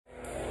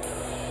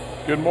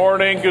Good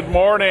morning, good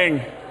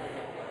morning.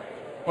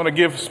 I want to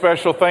give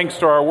special thanks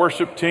to our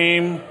worship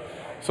team.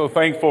 So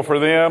thankful for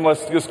them.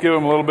 Let's just give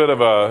them a little bit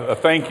of a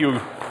thank you.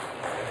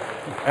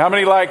 How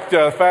many like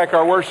the fact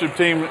our worship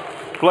team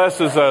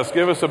blesses us?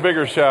 Give us a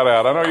bigger shout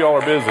out. I know y'all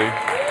are busy.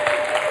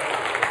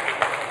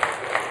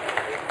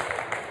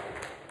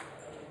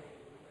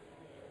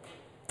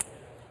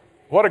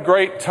 What a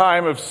great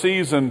time of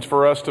season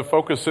for us to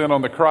focus in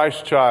on the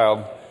Christ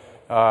child.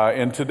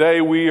 And today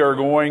we are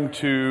going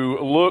to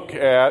look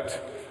at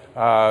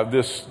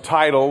this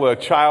title, A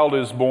Child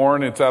is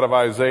Born. It's out of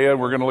Isaiah.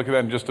 We're going to look at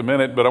that in just a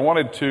minute. But I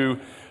wanted to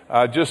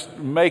just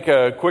make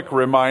a quick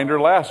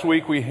reminder. Last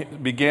week we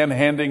began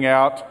handing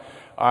out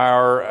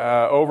our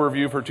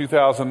overview for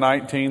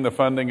 2019, the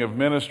funding of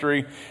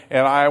ministry.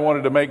 And I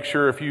wanted to make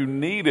sure if you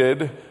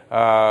needed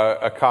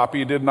a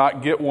copy, did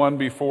not get one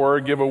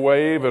before, give a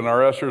wave, and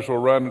our ushers will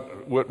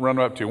run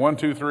up to 1,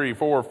 2, 3,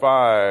 4,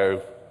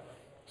 5,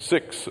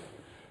 6.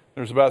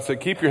 There's about, say,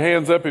 keep your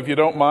hands up if you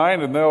don't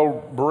mind, and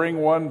they'll bring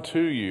one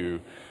to you.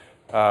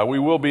 We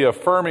will be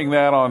affirming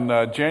that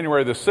on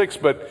January the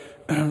 6th, but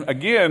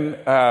again,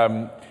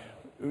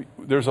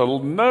 there's a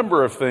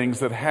number of things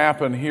that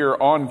happen here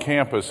on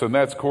campus, and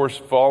that's, of course,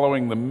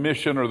 following the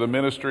mission or the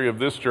ministry of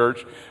this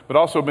church, but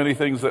also many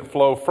things that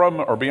flow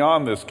from or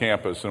beyond this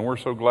campus, and we're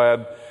so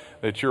glad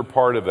that you're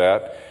part of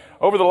that.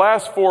 Over the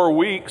last 4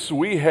 weeks,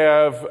 we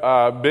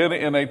have been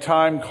in a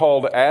time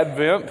called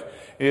Advent.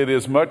 It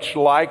is much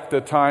like the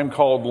time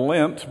called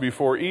Lent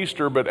before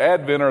Easter, but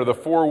Advent are the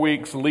 4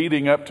 weeks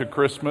leading up to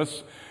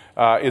Christmas.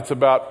 It's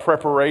about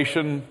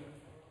preparation.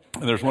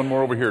 And there's one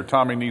more over here.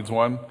 Tommy needs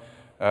one.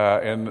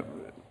 And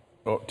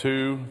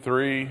 2,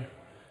 3.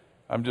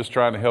 I'm just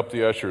trying to help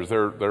the ushers.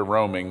 They're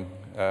roaming.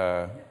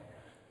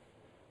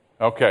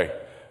 Okay.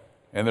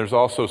 And there's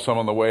also some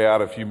on the way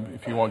out if you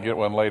want to get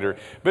one later.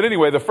 But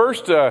anyway, the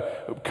first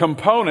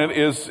component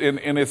is,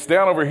 and it's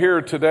down over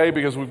here today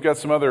because we've got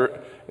some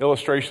other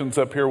illustrations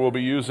up here we'll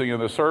be using in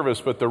the service.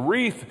 But the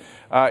wreath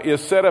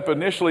is set up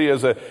initially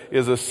as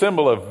a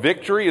symbol of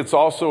victory. It's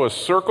also a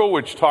circle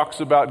which talks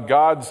about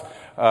God's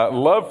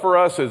love for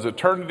us, His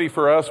eternity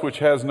for us, which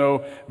has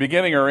no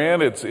beginning or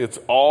end. It's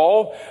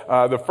all.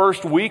 The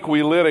first week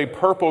we lit a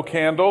purple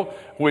candle,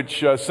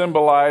 which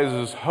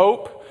symbolizes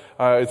hope.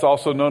 It's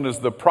also known as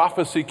the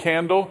prophecy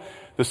candle.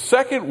 The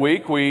second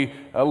week, we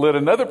lit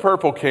another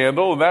purple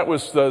candle, and that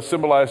was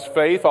symbolized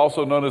faith,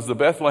 also known as the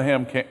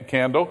Bethlehem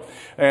candle.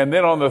 And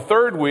then on the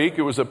third week,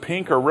 it was a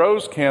pink or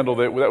rose candle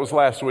that was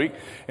last week,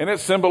 and it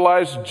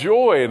symbolized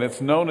joy, and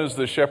it's known as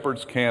the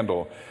shepherd's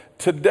candle.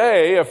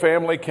 Today, a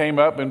family came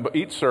up in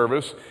each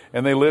service,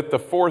 and they lit the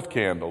fourth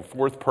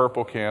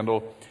purple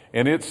candle,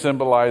 and it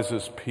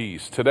symbolizes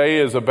peace. Today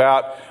is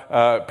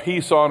about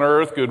peace on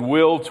earth,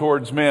 goodwill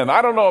towards men.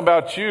 I don't know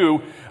about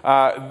you.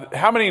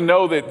 How many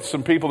know that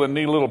some people that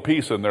need a little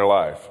peace in their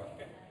life?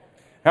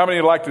 How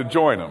many would like to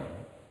join them?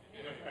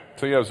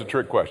 So yeah, it was a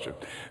trick question.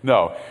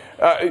 No.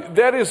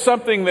 That is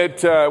something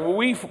that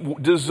we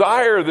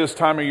desire this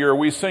time of year.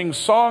 We sing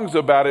songs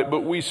about it,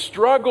 but we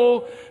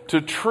struggle to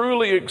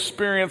truly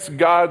experience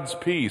God's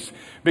peace.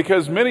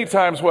 Because many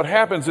times what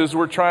happens is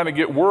we're trying to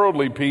get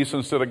worldly peace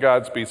instead of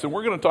God's peace. And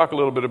we're going to talk a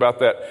little bit about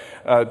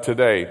that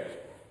today.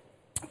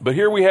 But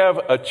here we have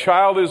a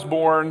child is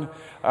born,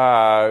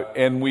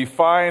 and we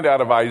find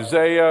out of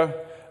Isaiah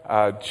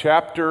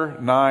chapter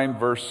 9,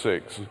 verse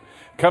 6.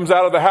 Comes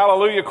out of the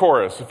Hallelujah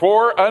chorus.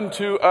 For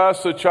unto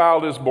us a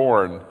child is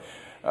born.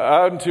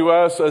 Unto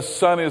us a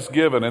son is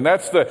given. And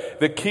that's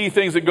the key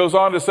things it goes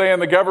on to say,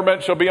 and the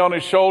government shall be on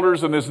his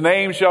shoulders, and his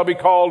name shall be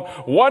called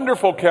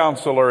Wonderful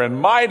Counselor, and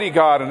Mighty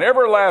God, and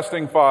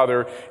Everlasting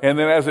Father. And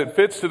then as it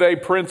fits today,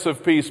 Prince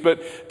of Peace.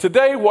 But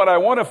today what I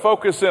want to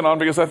focus in on,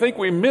 because I think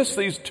we miss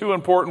these two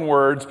important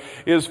words,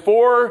 is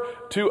for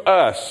to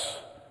us.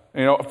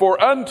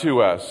 For unto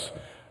us.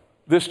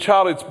 This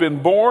child, it's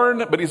been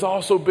born, but he's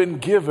also been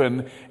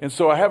given. And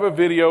so I have a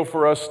video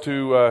for us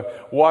to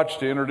watch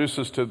to introduce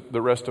us to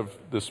the rest of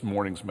this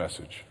morning's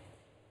message.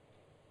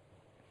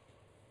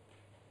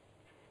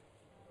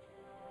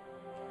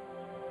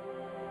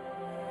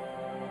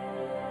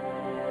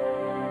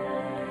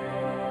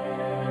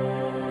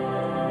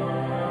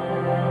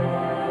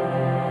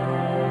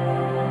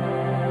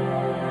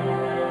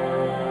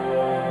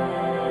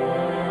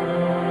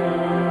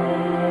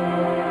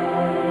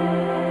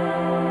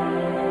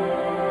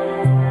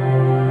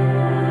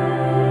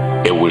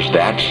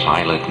 That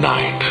silent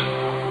night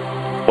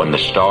when the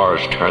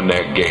stars turn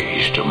their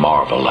gaze to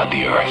marvel at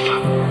the earth,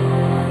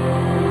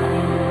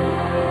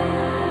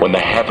 when the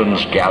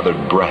heavens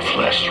gathered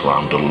breathless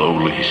round a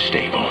lowly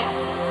stable,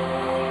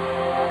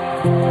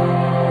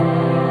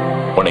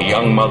 when a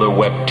young mother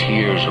wept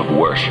tears of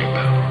worship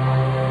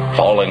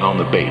falling on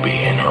the baby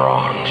in her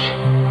arms,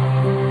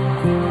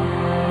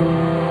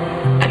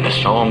 and the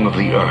song of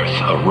the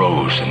earth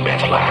arose in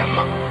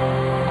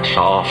Bethlehem,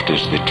 soft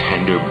as the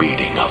tender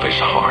beating of his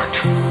heart.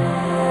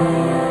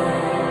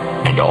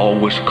 And all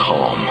was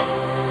calm,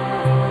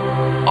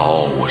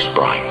 all was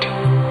bright.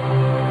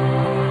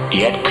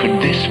 Yet could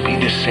this be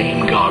the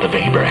same God of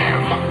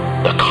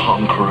Abraham, the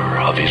conqueror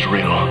of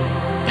Israel?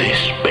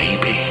 This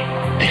baby,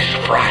 this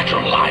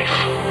fragile life?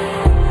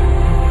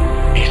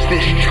 Is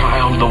this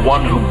child the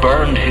one who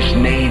burned his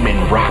name in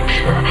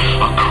rapture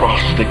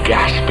across the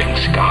gasping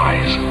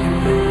skies?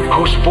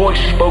 Whose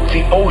voice spoke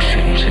the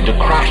oceans into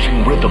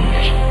crashing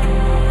rhythms?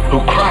 Who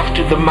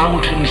crafted the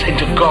mountains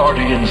into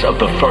guardians of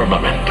the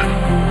firmament?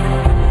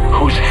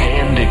 Whose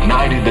hand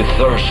ignited the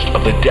thirst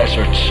of the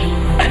deserts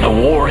and the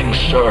warring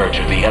surge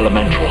of the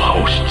elemental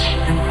hosts?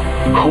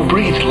 Who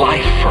breathed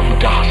life from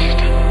dust,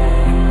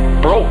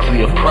 broke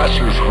the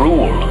oppressor's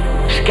rule,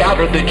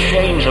 scattered the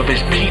chains of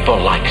his people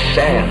like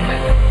sand,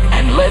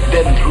 and led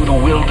them through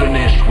the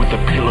wilderness with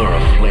a pillar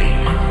of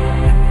flame?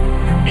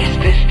 Is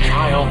this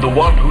child the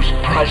one whose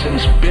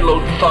presence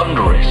billowed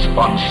thunderous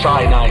on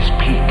Sinai's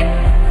peak?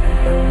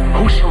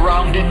 Who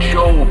surrounded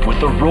Job with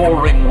the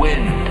roaring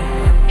wind,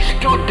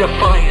 stood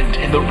defiant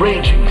in the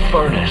raging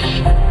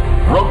furnace,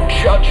 wrote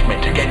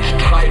judgment against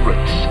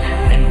tyrants,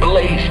 and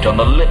blazed on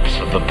the lips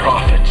of the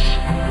prophets,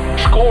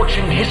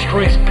 scorching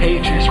history's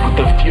pages with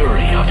the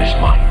fury of his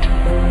might?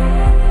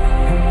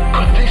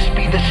 Could this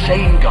be the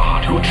same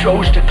God who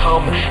chose to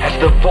come as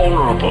the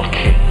vulnerable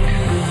king,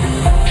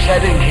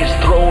 setting his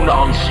throne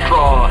on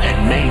straw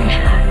and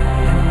manger,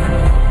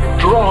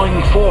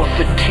 drawing forth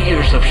the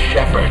tears of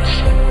shepherds,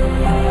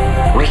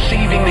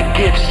 receiving the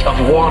gifts of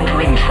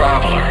wandering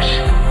travelers,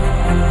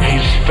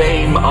 his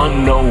fame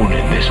unknown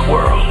in this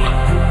world?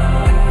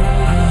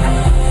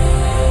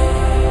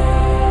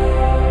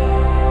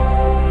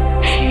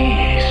 He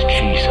is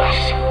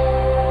Jesus,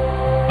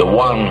 the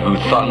one who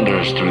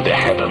thunders through the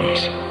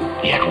heavens,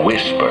 yet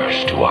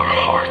whispers to our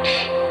hearts,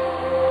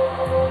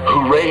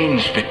 who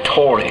reigns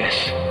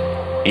victorious,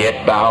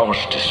 yet bows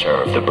to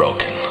serve the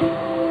broken.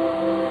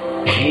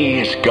 He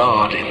is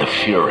God in the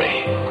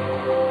fury,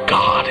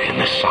 God in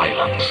the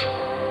silence.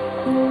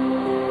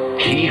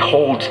 He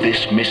holds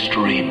this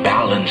mystery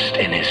balanced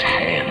in his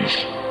hands,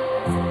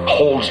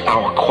 holds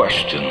our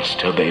questions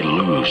till they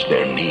lose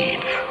their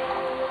need,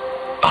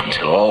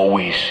 until all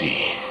we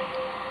see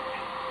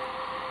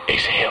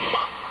is him.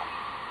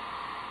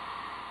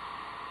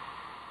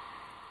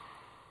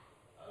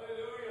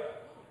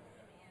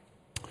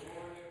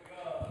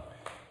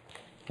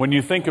 When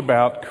you think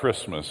about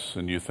Christmas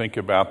and you think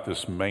about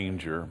this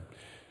manger,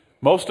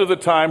 most of the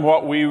time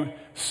what we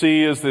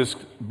see is this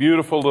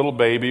beautiful little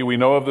baby. We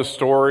know of the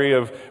story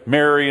of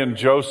Mary and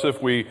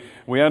Joseph. We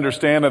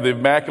understand of the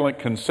Immaculate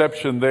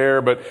Conception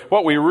there, but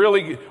what we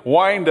really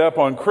wind up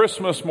on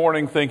Christmas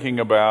morning thinking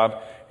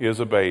about is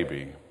a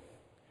baby.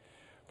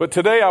 But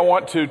today I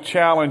want to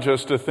challenge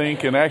us to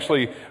think, and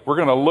actually we're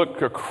going to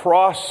look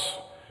across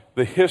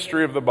the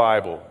history of the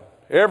Bible.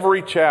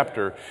 Every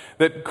chapter,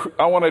 that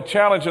I want to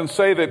challenge and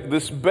say that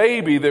this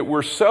baby that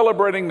we're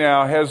celebrating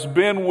now has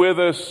been with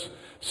us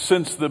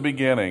since the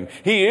beginning.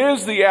 He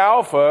is the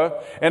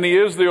Alpha and he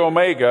is the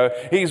Omega.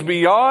 He's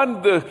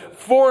beyond the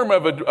form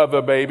of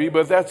a baby,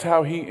 but that's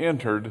how he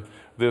entered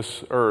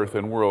this earth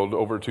and world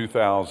over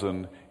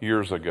 2,000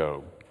 years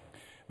ago.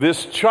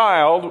 This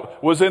child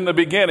was in the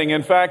beginning.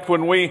 In fact,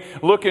 when we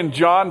look in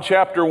John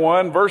chapter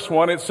 1, verse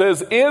 1, it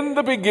says, "In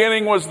the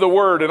beginning was the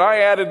Word." And I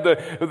added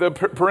the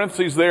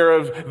parentheses there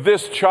of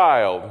this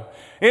child.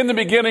 In the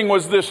beginning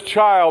was this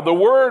child. The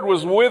Word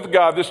was with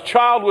God. This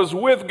child was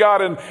with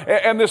God,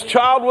 and this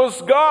child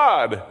was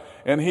God.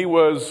 And he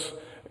was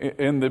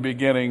in the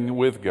beginning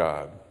with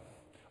God.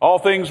 All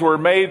things were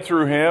made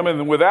through him,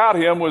 and without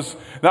him was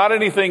not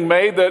anything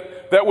made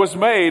that was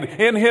made.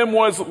 In him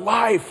was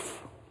life.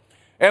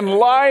 And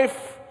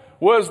life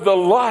was the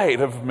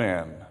light of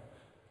men.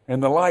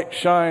 And the light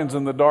shines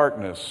in the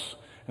darkness,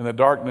 and the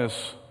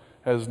darkness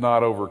has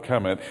not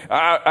overcome it.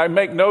 I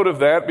make note of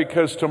that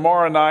because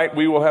tomorrow night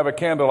we will have a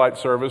candlelight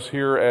service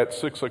here at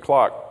 6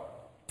 o'clock.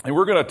 And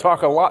we're going to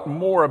talk a lot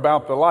more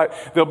about the light.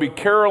 There'll be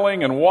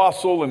caroling and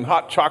wassail and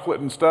hot chocolate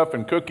and stuff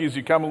and cookies.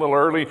 You come a little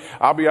early.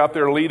 I'll be out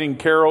there leading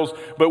carols.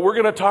 But we're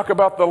going to talk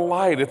about the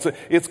light.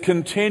 It's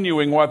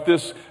continuing what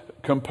this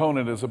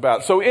component is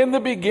about. So in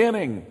the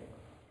beginning,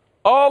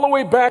 all the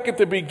way back at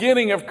the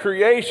beginning of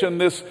creation,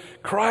 this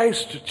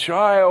Christ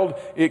child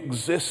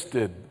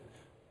existed.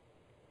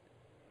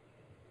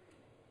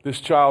 This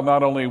child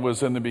not only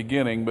was in the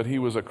beginning, but he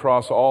was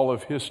across all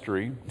of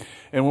history.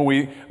 And when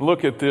we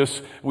look at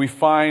this, we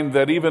find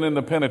that even in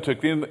the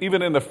Pentateuch,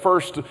 even in the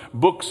first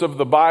books of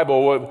the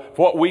Bible,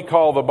 what we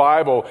call the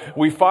Bible,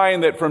 we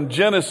find that from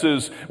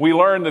Genesis, we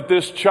learn that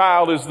this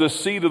child is the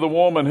seed of the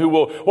woman who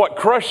will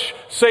crush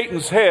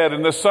Satan's head,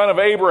 and the son of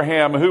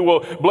Abraham who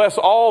will bless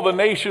all the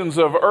nations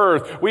of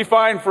earth. We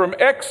find from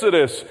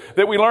Exodus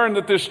that we learn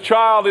that this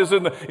child is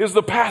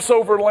the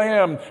Passover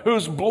lamb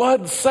whose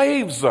blood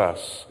saves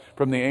us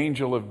from the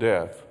angel of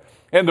death.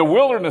 And the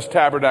wilderness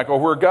tabernacle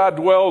where God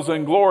dwells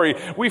in glory,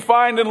 we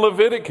find in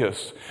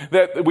Leviticus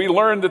that we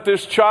learn that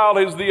this child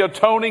is the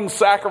atoning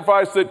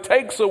sacrifice that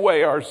takes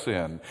away our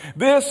sin.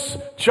 This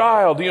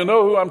child, do you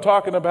know who I'm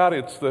talking about?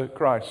 It's the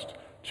Christ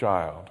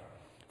child.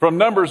 From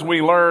Numbers,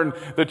 we learn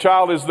the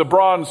child is the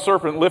bronze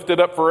serpent lifted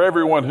up for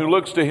everyone who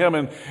looks to him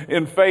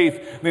in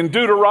faith. In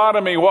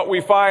Deuteronomy, what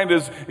we find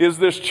is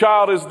this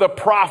child is the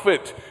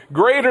prophet,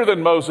 greater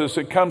than Moses.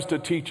 It comes to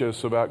teach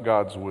us about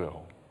God's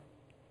will.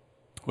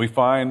 We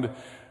find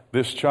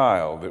this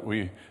child that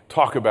we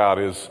talk about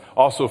is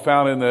also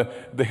found in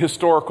the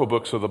historical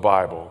books of the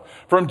Bible.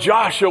 From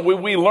Joshua,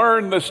 we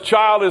learn this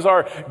child is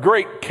our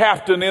great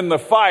captain in the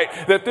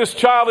fight, that this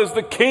child is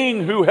the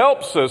king who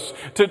helps us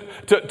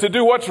to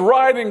do what's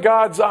right in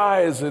God's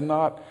eyes and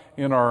not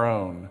in our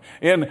own.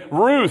 In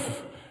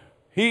Ruth,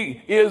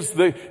 he is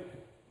the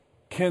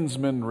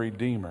kinsman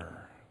redeemer.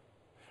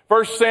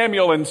 1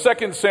 Samuel and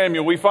 2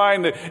 Samuel, we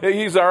find that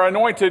he's our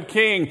anointed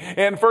king.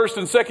 In 1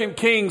 and 2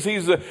 Kings,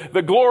 he's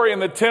the glory in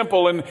the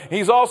temple. And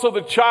he's also the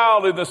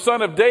child and the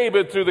son of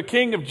David through the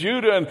king of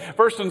Judah in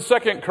 1 and 2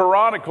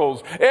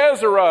 Chronicles.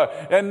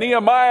 Ezra and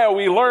Nehemiah,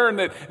 we learn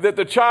that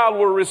the child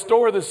will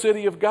restore the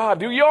city of God.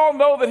 Do you all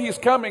know that he's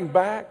coming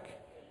back?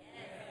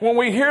 When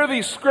we hear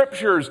these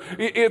scriptures,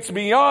 it's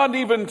beyond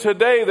even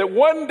today that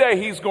one day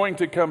he's going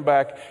to come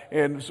back,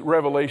 and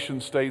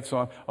Revelation states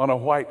on a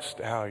white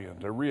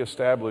stallion to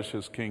reestablish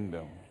his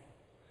kingdom.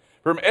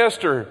 From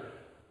Esther,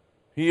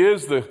 he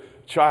is the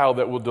child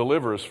that will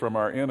deliver us from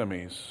our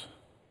enemies.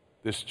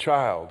 This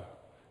child.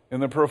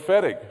 In the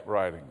prophetic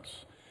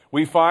writings,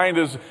 we find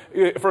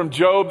from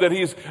Job that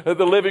he's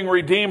the living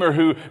Redeemer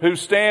who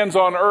stands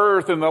on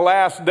earth in the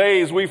last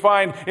days. We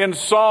find in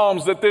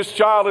Psalms that this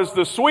child is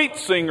the sweet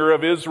singer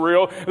of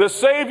Israel, the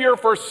Savior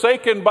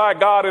forsaken by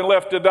God and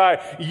left to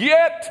die,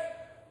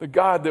 yet the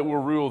God that will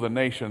rule the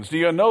nations. Do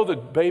you know the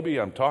baby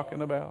I'm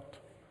talking about?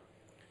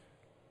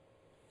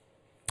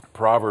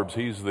 Proverbs,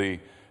 he's the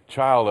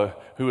child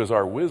who is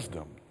our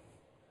wisdom.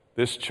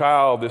 This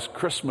child, this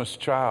Christmas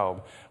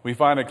child, we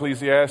find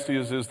Ecclesiastes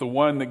is the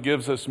one that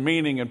gives us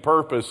meaning and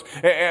purpose.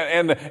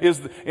 And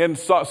is in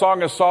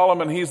Song of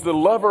Solomon, he's the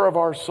lover of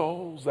our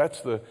souls. That's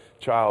the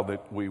child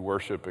that we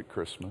worship at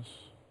Christmas.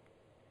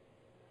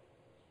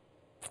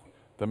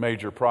 The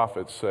major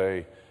prophets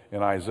say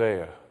in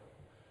Isaiah,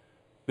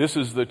 this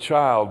is the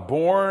child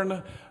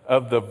born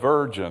of the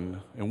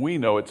virgin, and we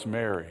know it's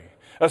Mary.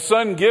 A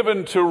son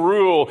given to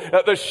rule,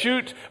 the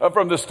shoot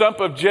from the stump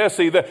of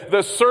Jesse,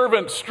 the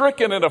servant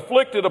stricken and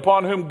afflicted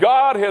upon whom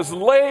God has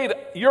laid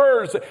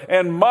yours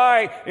and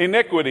my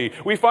iniquity.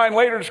 We find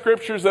later in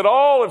scriptures that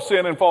all have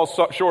sinned and fall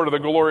short of the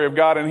glory of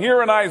God. And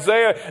here in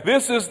Isaiah,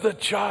 this is the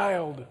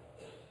child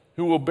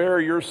who will bear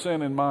your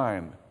sin and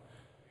mine,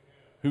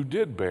 who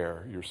did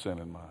bear your sin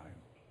and mine.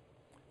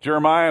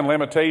 Jeremiah and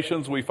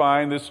Lamentations, we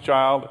find this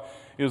child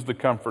is the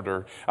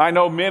comforter. I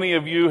know many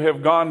of you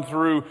have gone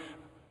through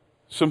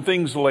some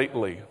things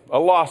lately, a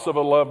loss of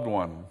a loved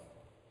one.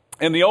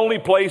 And the only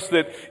place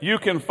that you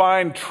can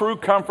find true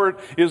comfort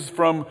is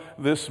from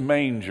this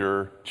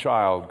manger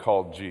child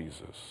called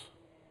Jesus.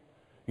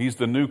 He's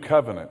the new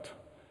covenant.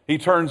 He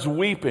turns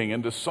weeping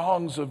into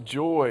songs of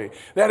joy.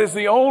 That is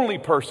the only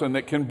person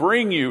that can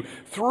bring you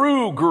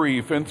through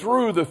grief and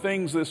through the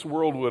things this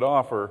world would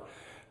offer,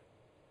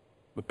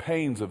 the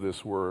pains of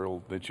this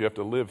world that you have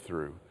to live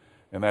through.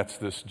 And that's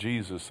this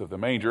Jesus of the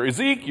manger.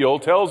 Ezekiel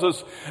tells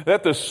us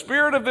that the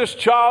spirit of this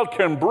child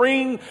can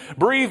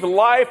breathe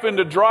life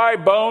into dry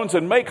bones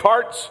and make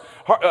hearts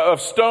of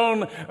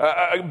stone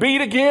beat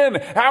again.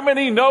 How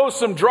many know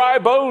some dry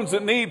bones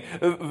that need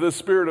the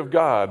Spirit of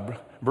God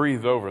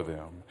breathed over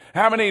them?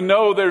 How many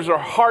know there's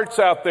hearts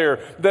out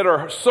there that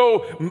are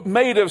so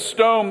made of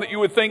stone that you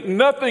would think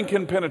nothing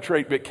can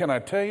penetrate? But can I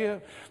tell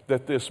you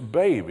that this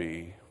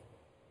baby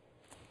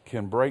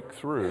can break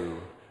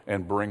through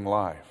and bring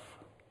life?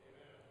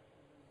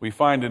 We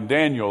find in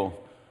Daniel,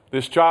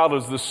 this child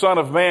is the Son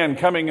of Man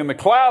coming in the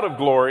cloud of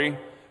glory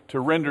to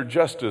render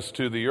justice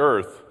to the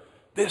earth.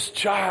 This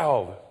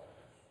child.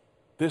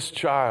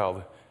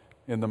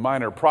 In the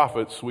minor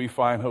prophets, we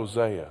find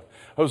Hosea.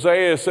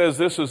 Hosea says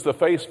this is the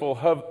faithful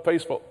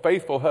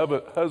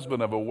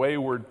husband of a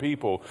wayward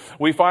people.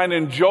 We find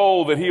in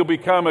Joel that he'll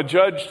become a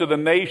judge to the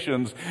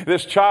nations.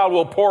 This child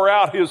will pour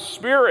out his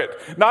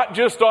spirit, not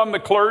just on the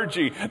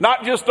clergy,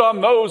 not just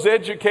on those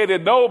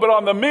educated, no, but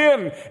on the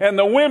men and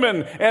the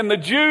women and the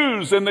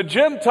Jews and the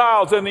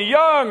Gentiles and the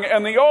young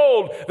and the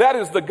old. That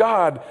is the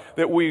God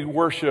that we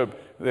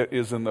worship, that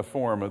is in the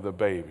form of the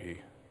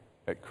baby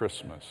at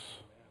Christmas.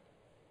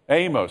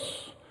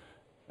 Amos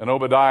and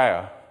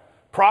Obadiah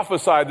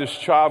prophesied this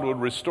child would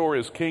restore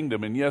his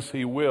kingdom, and yes,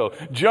 he will.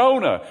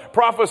 Jonah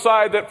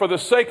prophesied that for the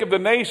sake of the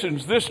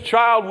nations, this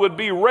child would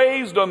be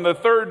raised on the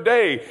third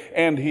day,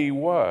 and he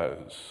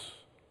was.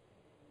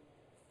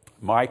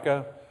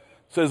 Micah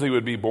says he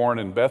would be born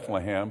in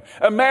Bethlehem.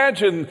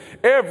 Imagine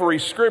every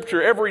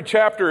scripture, every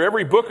chapter,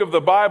 every book of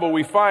the Bible,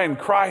 we find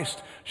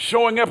Christ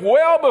showing up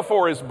well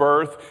before his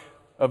birth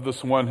of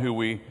this one who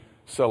we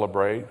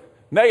celebrate.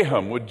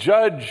 Nahum would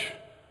judge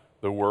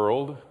the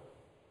world.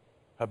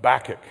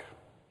 Habakkuk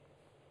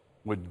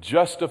would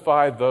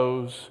justify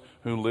those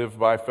who live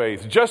by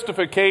faith.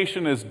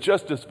 Justification is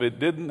justice if it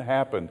didn't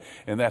happen,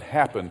 and that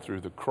happened through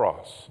the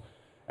cross.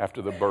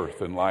 after the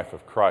birth and life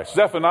of Christ.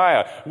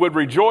 Zephaniah would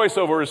rejoice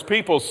over his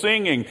people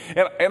singing.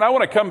 And I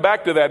want to come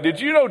back to that. Did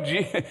you know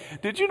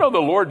the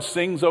Lord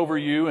sings over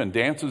you and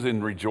dances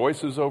and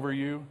rejoices over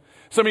you?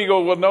 Some of you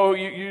go, well, no,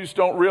 you just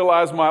don't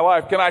realize my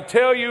life. Can I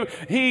tell you,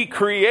 He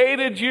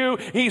created you.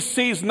 He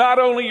sees not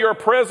only your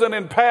present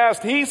and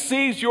past, He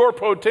sees your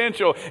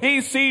potential.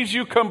 He sees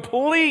you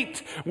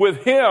complete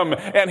with Him,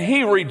 and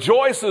He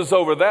rejoices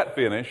over that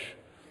finish.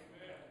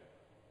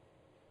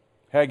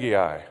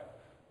 Haggai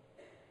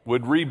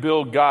would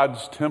rebuild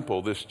God's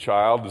temple, this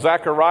child.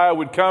 Zechariah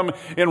would come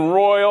in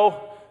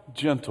royal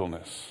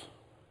gentleness,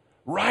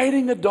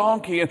 riding a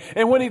donkey.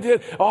 And when he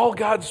did, all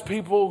God's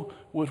people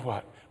would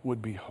what?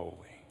 Would be holy.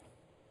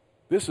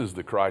 This is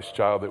the Christ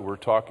child that we're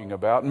talking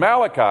about.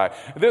 Malachi,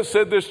 this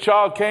said this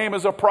child came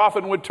as a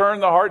prophet and would turn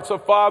the hearts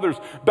of fathers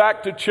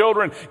back to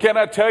children. Can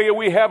I tell you,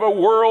 we have a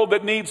world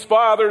that needs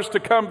fathers to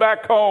come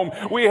back home.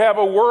 We have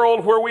a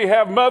world where we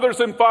have mothers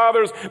and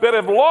fathers that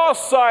have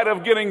lost sight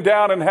of getting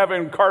down and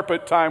having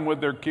carpet time with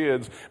their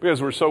kids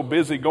because we're so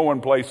busy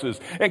going places.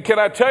 And can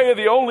I tell you,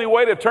 the only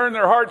way to turn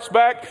their hearts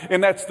back,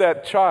 and that's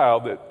that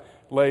child that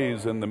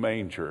lays in the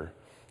manger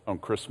on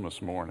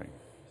Christmas morning.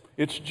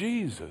 It's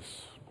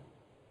Jesus.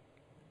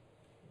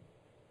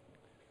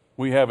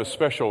 We have a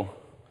special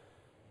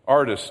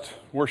artist,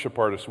 worship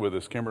artist with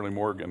us, Kimberly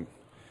Morgan.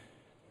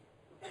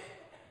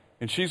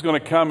 And she's going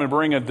to come and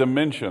bring a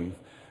dimension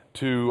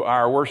to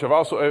our worship. I've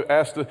also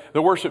asked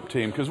the worship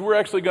team, because we're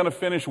actually going to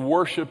finish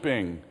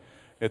worshiping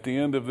at the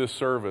end of this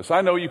service. I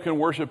know you can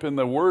worship in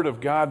the Word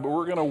of God, but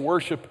we're going to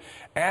worship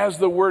as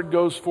the Word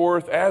goes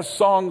forth, as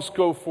songs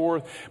go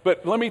forth.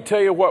 But let me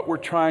tell you what we're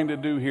trying to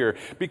do here.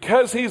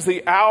 Because He's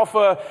the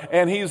Alpha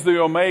and He's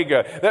the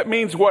Omega, that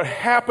means what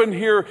happened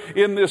here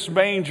in this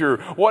manger,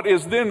 what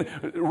is then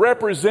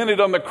represented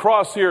on the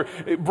cross here,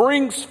 it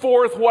brings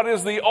forth what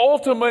is the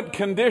ultimate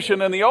condition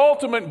and the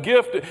ultimate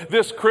gift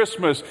this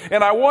Christmas.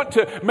 And I want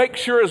to make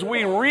sure as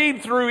we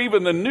read through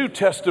even the New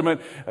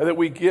Testament that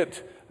we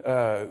get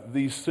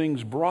these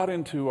things brought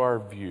into our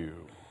view.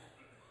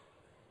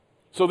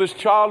 So this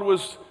child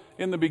was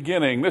in the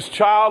beginning. This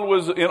child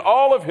was in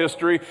all of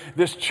history.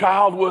 This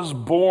child was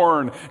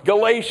born.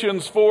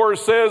 Galatians 4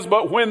 says,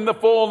 but when the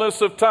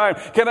fullness of time.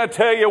 Can I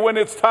tell you, when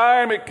it's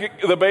time,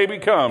 the baby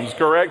comes,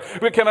 correct?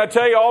 But can I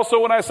tell you also,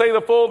 when I say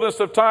the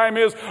fullness of time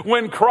is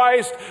when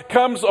Christ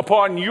comes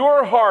upon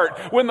your heart,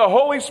 when the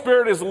Holy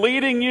Spirit is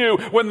leading you,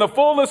 when the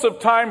fullness of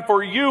time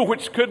for you,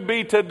 which could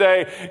be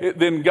today,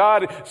 then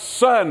God's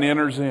Son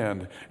enters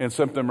in and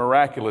something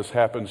miraculous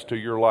happens to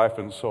your life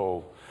and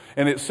soul.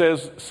 And it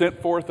says,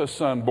 sent forth a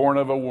son born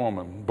of a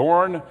woman,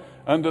 born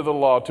under the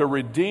law, to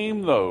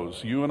redeem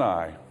those, you and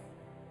I,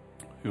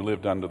 who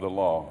lived under the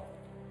law.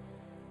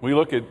 We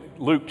look at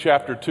Luke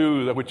chapter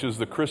 2, which is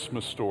the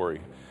Christmas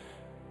story.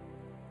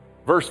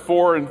 Verse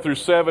 4 and through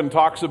 7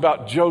 talks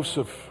about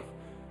Joseph.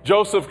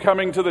 Joseph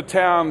coming to the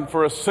town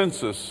for a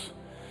census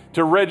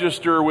to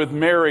register with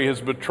Mary, his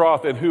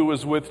betrothed, and who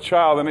was with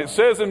child. And it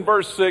says in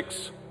verse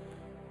 6,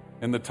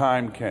 and the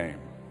time came.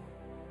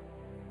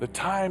 The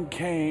time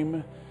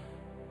came,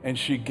 and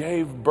she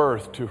gave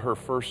birth to her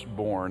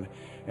firstborn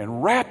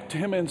and wrapped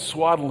him in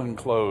swaddling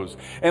clothes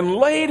and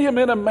laid him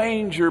in a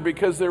manger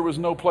because there was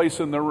no place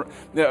in the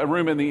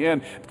room in the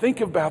inn. Think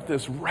about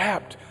this,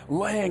 wrapped,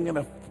 laying in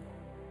a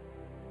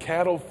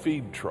cattle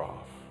feed trough.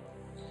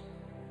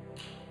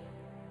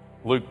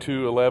 Luke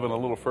 2:11, a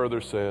little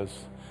further says,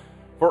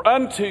 for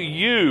unto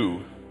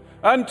you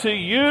and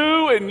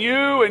you and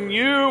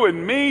you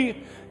and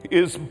me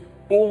is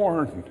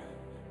born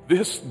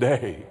this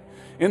day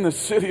in the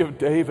city of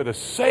David a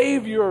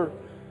Savior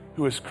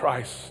who is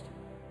Christ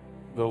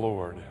the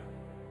Lord.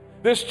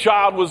 This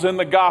child was in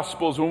the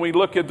Gospels. When we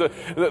look at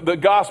the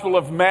Gospel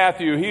of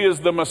Matthew, he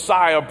is the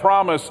Messiah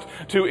promised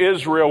to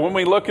Israel. When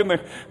we look in the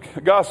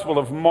Gospel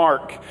of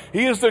Mark,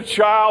 he is the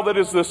child that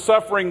is the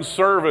suffering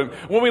servant.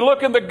 When we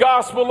look in the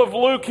Gospel of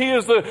Luke, he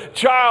is the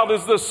child,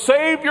 is the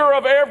Savior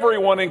of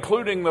everyone,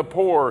 including the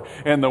poor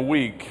and the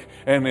weak.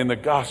 And in the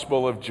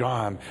Gospel of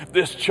John,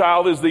 this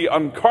child is the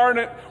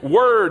incarnate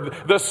Word,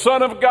 the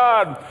Son of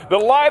God, the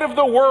light of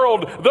the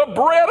world, the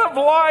bread of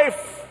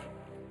life,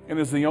 and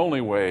is the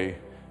only way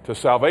to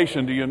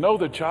salvation. Do you know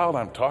the child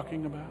I'm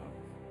talking about?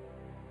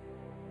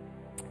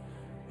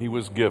 He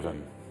was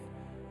given.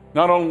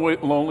 Not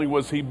only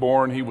was he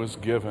born, he was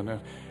given.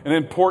 An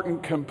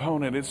important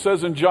component. It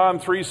says in John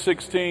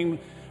 3:16,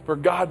 for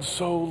God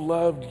so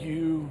loved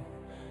you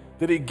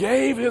that he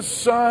gave his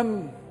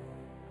Son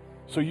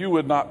so you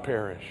would not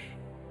perish.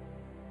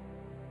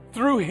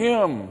 Through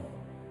him,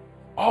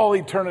 all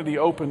eternity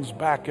opens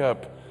back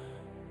up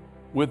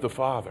with the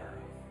Father.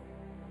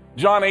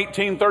 John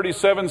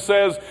 18:37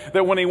 says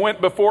that when he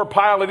went before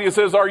Pilate, he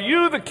says, are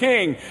you the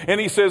king?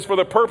 And he says, for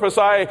the purpose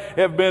I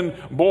have been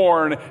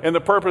born and the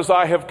purpose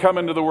I have come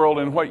into the world,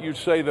 and what you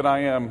say that I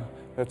am,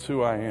 that's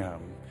who I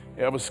am.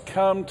 I was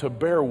come to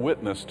bear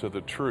witness to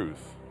the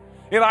truth.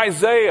 In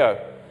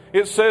Isaiah,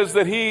 It says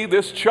that he,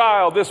 this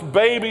child, this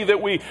baby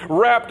that we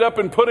wrapped up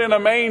and put in a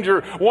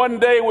manger, one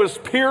day was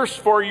pierced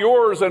for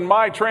yours and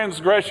my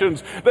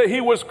transgressions, that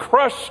he was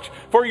crushed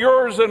for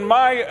yours and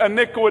my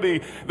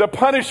iniquity. The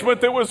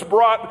punishment that was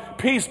brought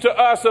peace to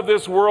us of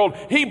this world,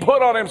 he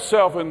put on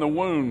himself, in the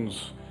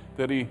wounds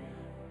that he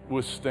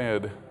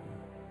withstood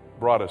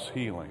brought us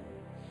healing.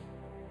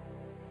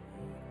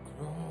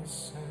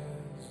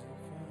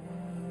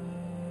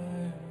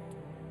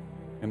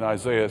 In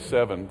Isaiah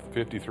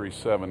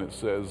 53:7, it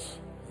says,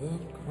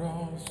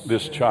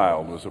 this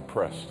child was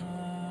oppressed.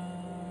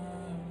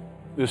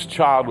 This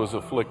child was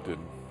afflicted.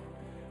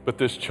 But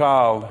this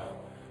child,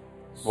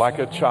 like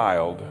a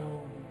child,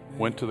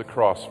 went to the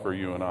cross for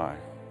you and I.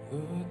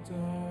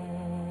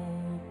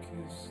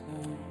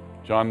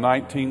 John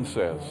 19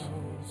 says,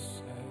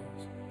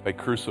 they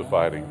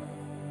crucified him.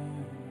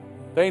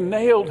 They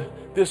nailed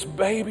this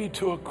baby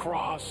to a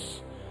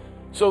cross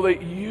so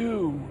that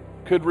you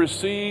could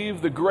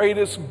receive the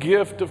greatest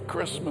gift of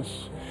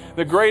Christmas,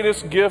 the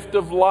greatest gift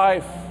of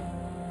life.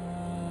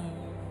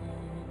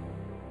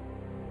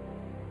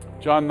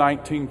 John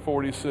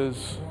 19:40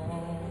 says,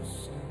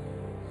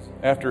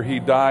 after he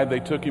died,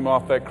 they took him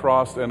off that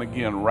cross and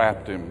again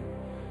wrapped him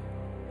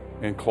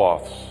in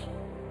cloths.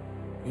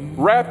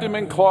 Wrapped him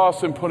in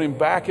cloths and put him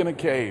back in a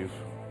cave.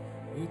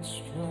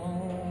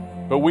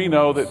 But we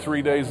know that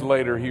 3 days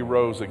later he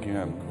rose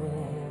again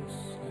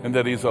and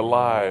that he's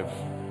alive.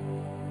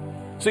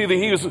 See, that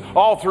he was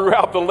all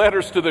throughout the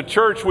letters to the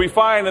church. We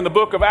find in the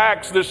book of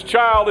Acts, this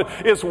child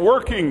is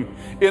working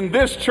in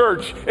this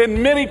church,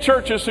 in many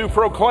churches who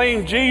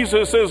proclaim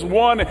Jesus as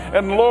one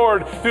and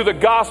Lord through the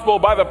gospel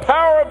by the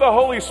power of the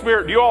Holy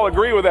Spirit. Do you all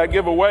agree with that?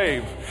 Give a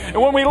wave.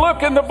 And when we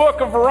look in the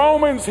book of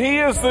Romans, he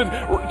is the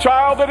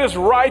child that is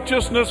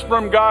righteousness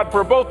from God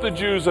for both the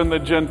Jews and the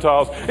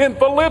Gentiles. In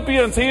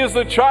Philippians, he is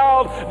the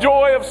child,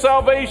 joy of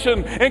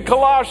salvation. In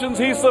Colossians,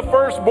 he's the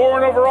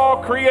firstborn over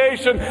all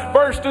creation.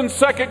 1st and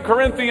 2nd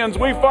Corinthians,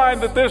 we find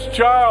that this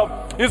child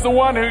is the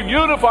one who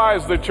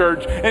unifies the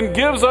church and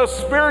gives us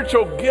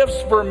spiritual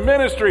gifts for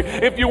ministry.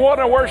 If you want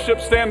to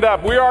worship, stand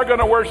up. We are going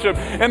to worship.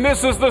 And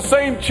this is the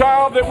same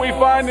child that we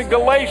find in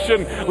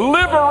Galatians,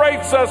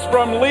 liberates us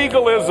from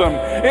legalism.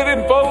 And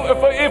in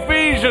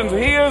Ephesians,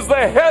 he is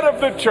the head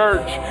of the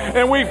church.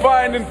 And we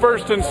find in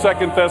 1st and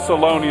 2nd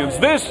Thessalonians,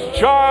 this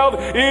child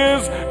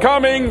is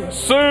coming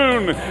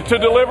soon to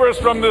deliver us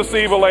from this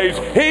evil age.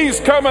 He's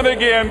coming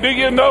again. Do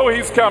you know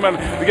he's coming?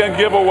 Again,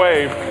 give a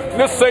wave.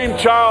 This same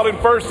child in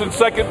 1st and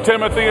 2nd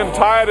Timothy and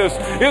Titus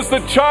is the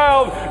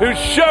child who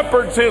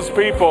shepherds his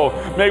people.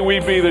 May we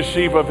be the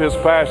sheep of his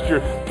pasture.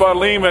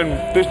 Philemon,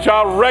 this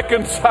child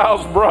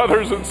reconciles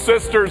brothers and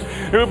sisters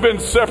who've been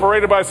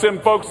separated by sin.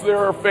 Folks, there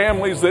are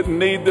families that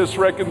need this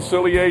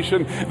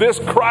reconciliation. This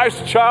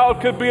Christ child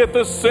could be at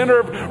the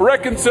center of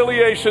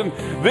reconciliation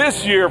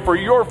this year for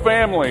your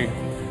family,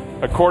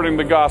 according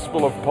to the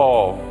gospel of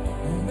Paul.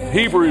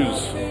 Hebrews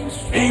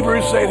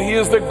said he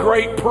is the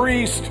great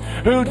priest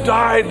who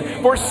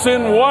died for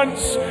sin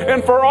once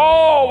and for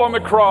all on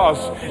the cross,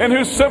 and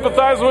who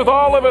sympathizes with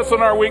all of us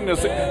in our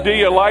weakness. Do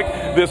you like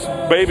this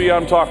baby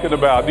I'm talking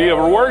about? Do you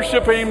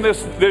worship him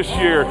this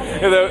year?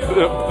 In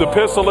the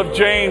epistle of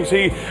James,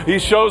 he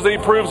shows that he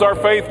proves our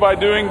faith by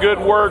doing good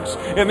works.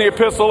 In the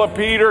epistle of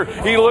Peter,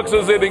 he looks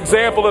as an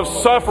example of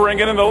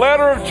suffering. And in the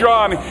letter of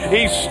John,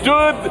 he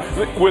stood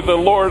with the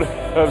Lord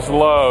of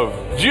love.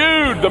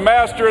 Jude, the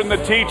master and the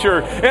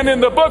teacher. And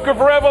in the book of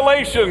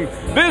Revelation,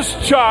 this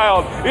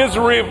child is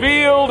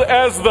revealed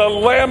as the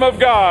Lamb of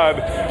God,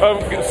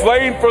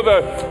 slain for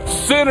the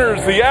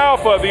sinners, the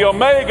Alpha, the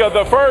Omega,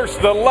 the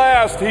first, the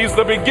last. He's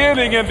the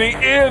beginning and the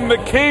end, the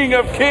King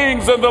of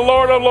kings and the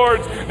Lord of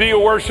lords. Do you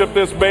worship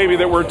this baby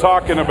that we're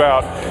talking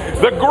about?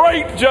 The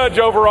great judge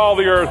over all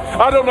the earth.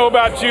 I don't know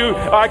about you,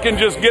 I can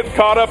just get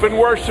caught up in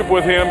worship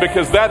with him,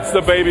 because that's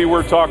the baby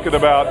we're talking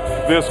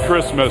about this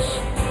Christmas.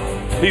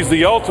 He's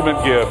the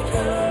ultimate gift.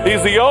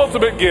 He's the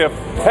ultimate gift.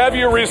 Have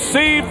you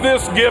received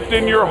this gift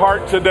in your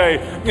heart today?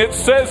 It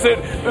says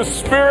it, the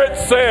Spirit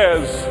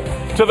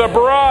says to the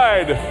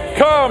bride,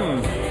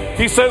 come.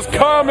 He says,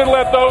 come and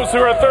let those who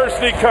are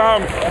thirsty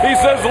come. He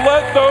says,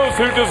 let those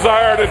who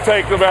desire to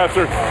take the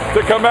master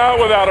to come out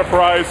without a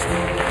price.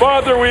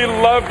 Father, we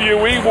love you.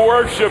 We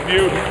worship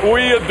you.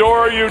 We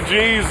adore you,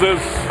 Jesus.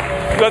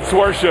 Let's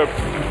worship.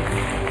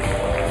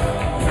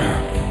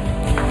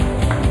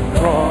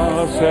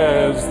 Cross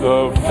has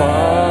the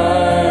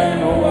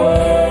final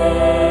word.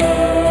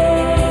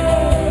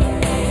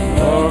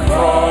 The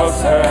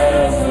cross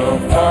has the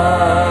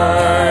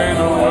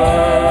final word.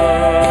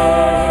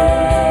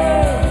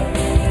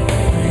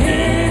 He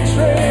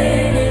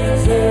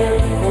traded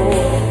it for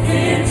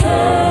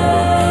eternal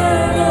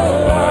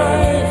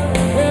life,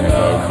 and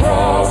the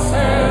cross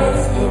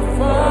has the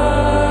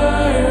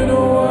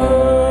final word.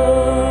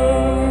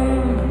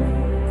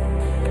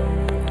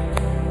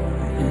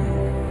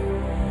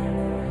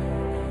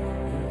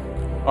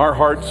 Our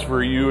hearts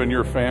for you and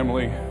your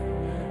family,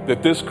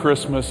 that this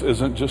Christmas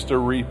isn't just a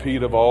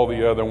repeat of all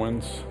the other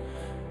ones,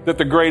 that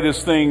the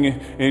greatest thing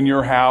in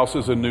your house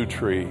is a new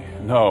tree.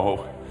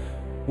 No,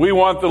 We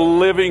want the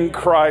living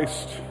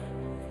Christ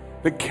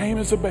that came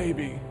as a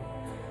baby,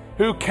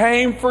 who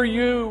came for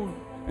you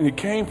and he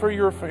came for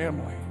your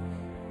family,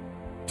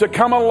 to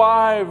come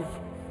alive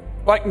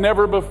like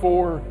never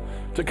before,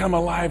 to come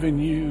alive in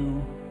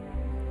you.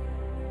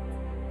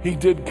 He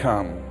did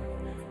come,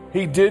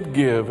 he did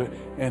give,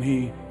 and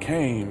he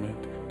came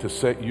to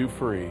set you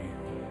free.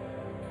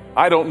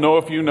 I don't know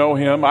if you know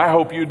him. I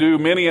hope you do.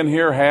 Many in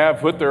here have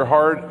put their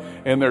heart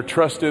and their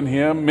trust in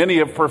him. Many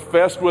have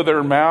professed with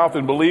their mouth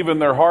and believe in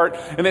their heart.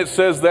 And it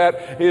says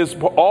that is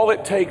all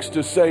it takes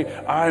to say,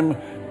 I'm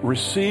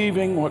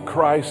receiving what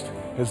Christ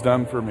has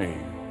done for me.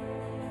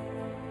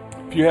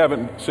 If you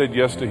haven't said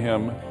yes to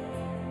him,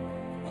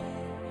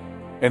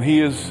 and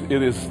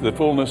it is the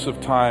fullness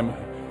of time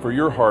for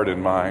your heart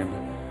and mind,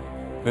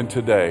 then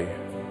today,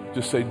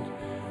 just say,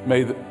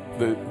 may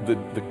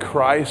the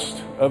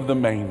Christ of the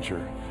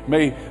manger,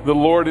 may the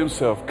Lord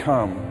himself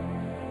come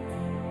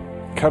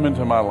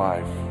into my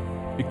life.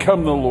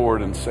 Become the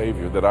Lord and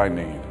Savior that I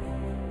need.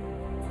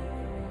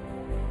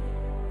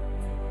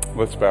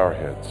 Let's bow our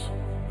heads.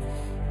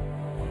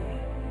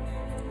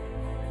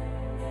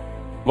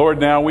 Lord,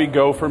 now we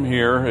go from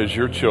here as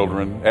your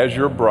children, as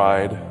your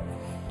bride.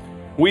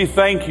 We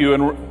thank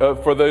you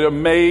for the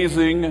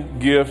amazing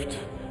gift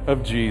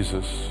of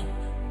Jesus.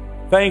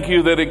 Thank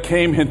you that it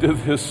came into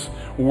this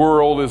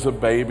world as a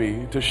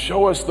baby to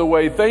show us the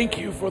way. Thank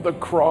you for the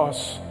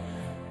cross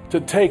to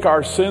take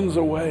our sins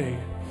away.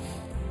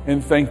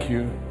 And thank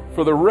you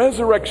for the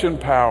resurrection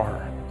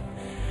power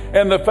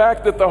and the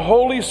fact that the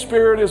Holy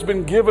Spirit has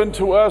been given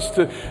to us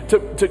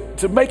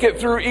to make it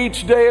through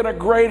each day in a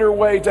greater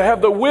way, to have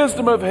the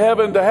wisdom of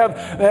heaven, to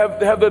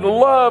have the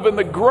love and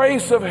the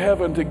grace of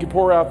heaven to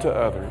pour out to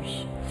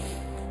others.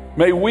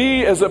 May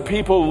we as a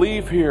people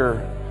leave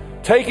here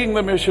taking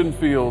the mission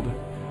field,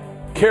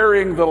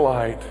 carrying the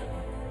light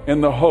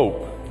and the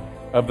hope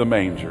of the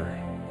manger.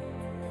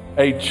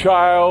 A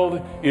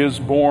child is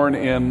born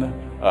in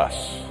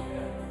us.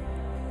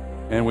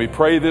 And we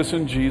pray this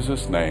in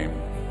Jesus' name.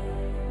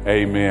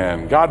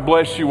 Amen. God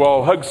bless you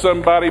all. Hug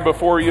somebody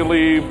before you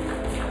leave.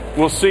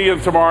 We'll see you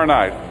tomorrow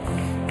night.